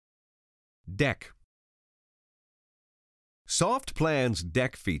Deck. SoftPlan's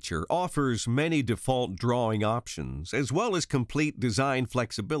Deck feature offers many default drawing options as well as complete design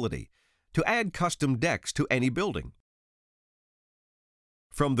flexibility to add custom decks to any building.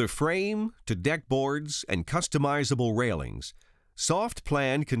 From the frame to deck boards and customizable railings,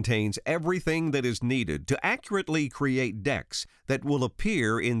 SoftPlan contains everything that is needed to accurately create decks that will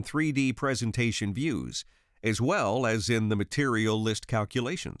appear in 3D presentation views, as well as in the material list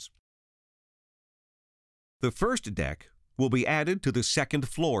calculations. The first deck will be added to the second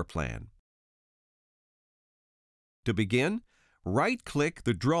floor plan. To begin, right-click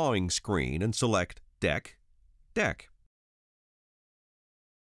the drawing screen and select Deck, Deck.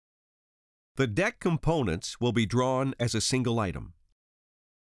 The deck components will be drawn as a single item.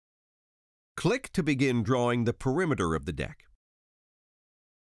 Click to begin drawing the perimeter of the deck.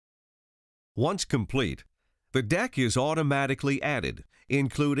 Once complete, the deck is automatically added,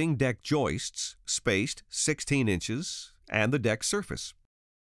 including deck joists spaced 16 inches and the deck surface.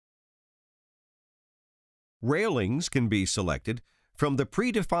 Railings can be selected from the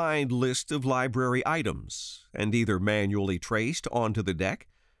predefined list of library items and either manually traced onto the deck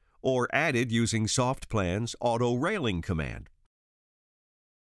or added using SoftPlan's Auto Railing command.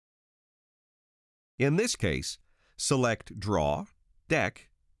 In this case, select Draw, Deck,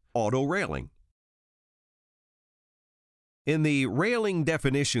 Auto Railing. In the Railing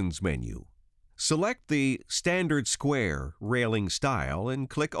Definitions menu, select the Standard Square railing style and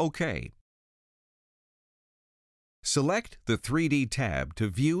click OK. Select the 3D tab to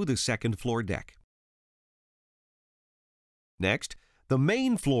view the second floor deck. Next, the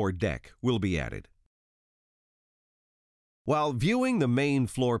main floor deck will be added. While viewing the main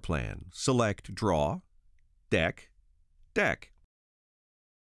floor plan, select Draw, Deck, Deck.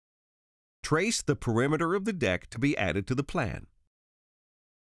 Trace the perimeter of the deck to be added to the plan.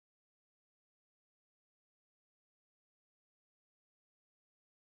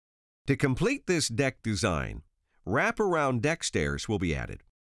 To complete this deck design, wrap-around deck stairs will be added.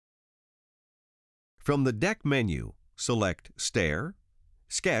 From the Deck menu, select Stair,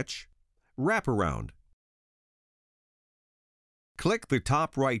 Sketch, Wraparound. Click the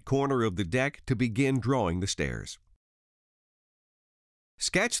top right corner of the deck to begin drawing the stairs.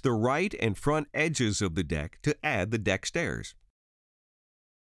 Sketch the right and front edges of the deck to add the deck stairs.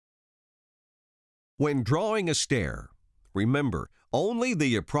 When drawing a stair, remember, only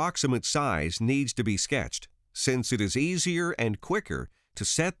the approximate size needs to be sketched, since it is easier and quicker to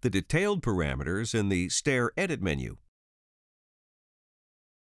set the detailed parameters in the Stair Edit menu.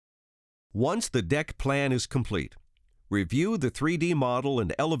 Once the deck plan is complete, review the 3D model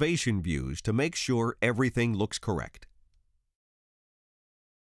and elevation views to make sure everything looks correct.